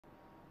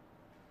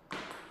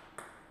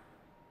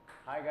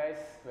Hi guys,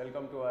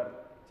 welcome to our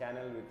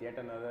channel with yet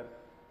another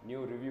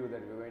new review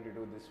that we're going to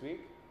do this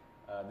week.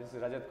 This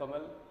is Rajat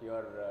Kamal,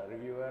 your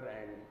reviewer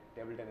and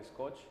table tennis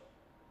coach.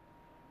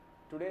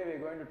 Today we're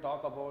going to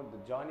talk about the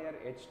Jonyer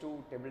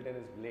H2 table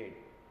tennis blade.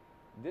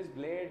 This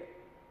blade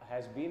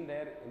has been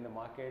there in the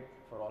market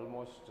for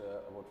almost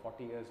about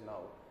 40 years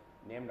now,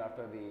 named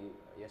after the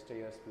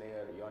yesteryear's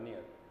player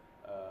Jonyer.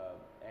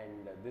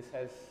 And this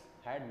has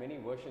had many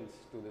versions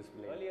to this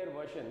blade. Earlier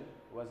version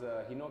was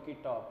a Hinoki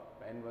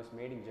top and was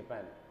made in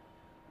Japan.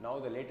 Now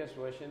the latest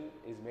version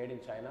is made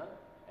in China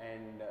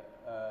and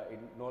it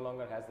no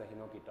longer has the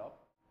Hinoki top.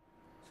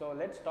 So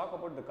let's talk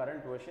about the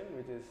current version,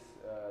 which is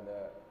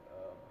the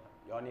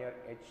Jonyer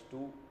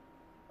H2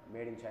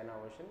 made in China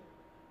version.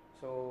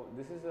 So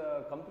this is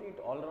a complete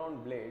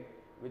all-round blade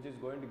which is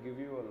going to give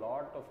you a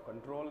lot of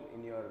control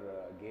in your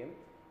game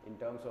in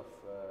terms of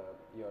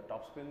your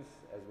top spins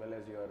as well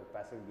as your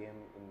passive game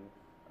in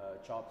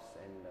chops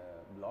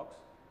and blocks.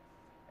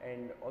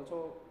 And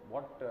also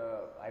what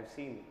I've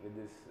seen with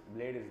this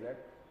blade is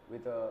that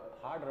with a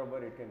hard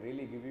rubber it can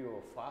really give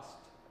you a fast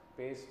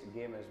paced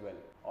game as well.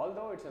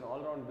 Although it's an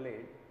all-round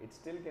blade, it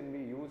still can be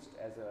used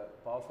as a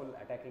powerful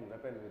attacking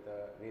weapon with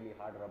a really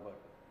hard rubber,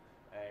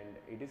 and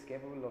it is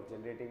capable of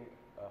generating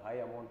a high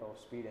amount of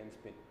speed and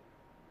spin.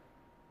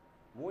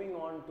 Moving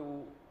on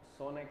to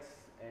Sonex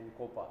and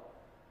Coppa,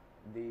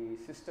 the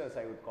sisters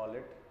I would call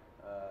it.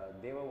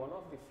 They were one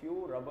of the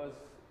few rubbers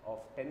of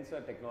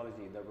tensor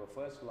technology that were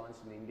first launched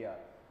in India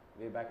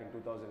way back in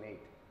 2008.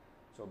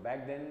 So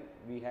back then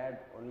we had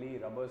only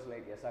rubbers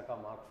like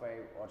Yasaka Mark V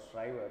or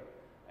Striver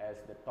as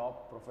the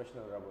top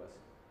professional rubbers,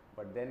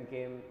 but then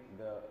came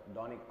the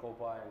Donic,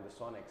 Coppa and the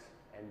Sonex,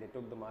 and they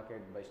took the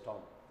market by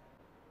storm.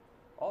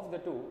 Of the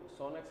two,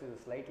 Sonex is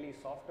a slightly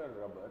softer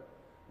rubber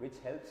which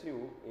helps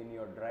you in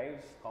your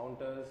drives,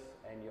 counters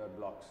and your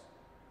blocks,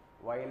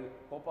 while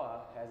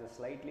Coppa has a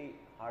slightly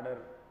harder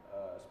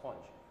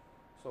sponge.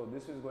 So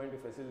this is going to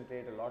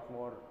facilitate a lot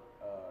more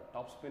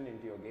topspin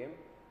into your game.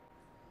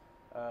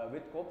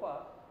 With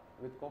Coppa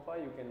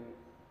you can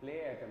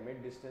play at a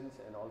mid distance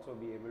and also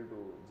be able to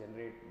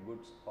generate good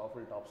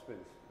powerful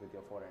topspins with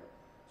your forehand.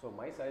 So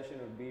my suggestion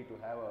would be to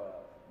have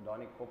a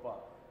Donic Coppa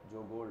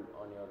Joe Gold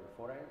on your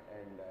forehand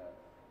and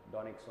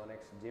Donic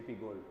Sonex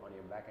JP Gold on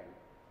your backhand.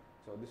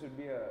 So this would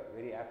be a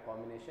very apt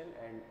combination,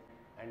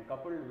 and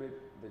coupled with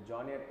the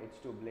Jonyer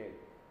H2 blade,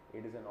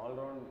 it is an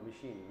all-round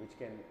machine which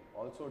can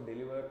also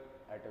deliver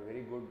at a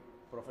very good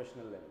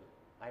professional level.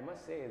 I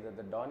must say that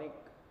the Donic,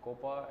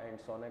 Coppa and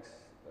Sonex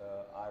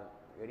are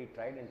very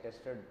tried and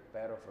tested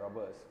pair of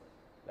rubbers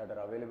that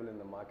are available in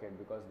the market,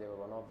 because they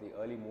were one of the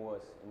early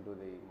movers into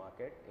the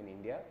market in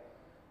India,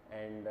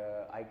 and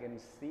I can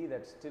see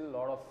that still a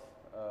lot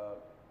of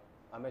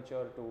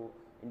amateur to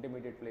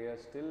intermediate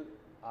players still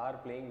are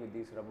playing with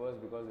these rubbers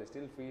because they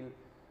still feel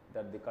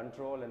that the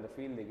control and the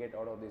feel they get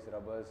out of these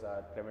rubbers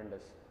are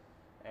tremendous.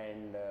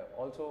 And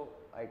also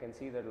I can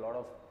see that a lot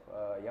of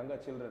younger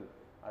children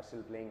are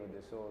still playing with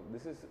this. So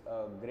this is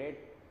a great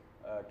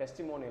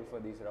testimonial for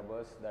these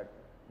rubbers that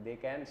they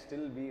can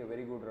still be a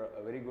very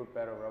good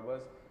pair of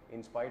rubbers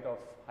in spite of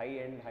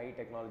high-end, high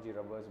technology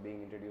rubbers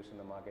being introduced in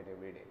the market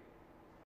every day.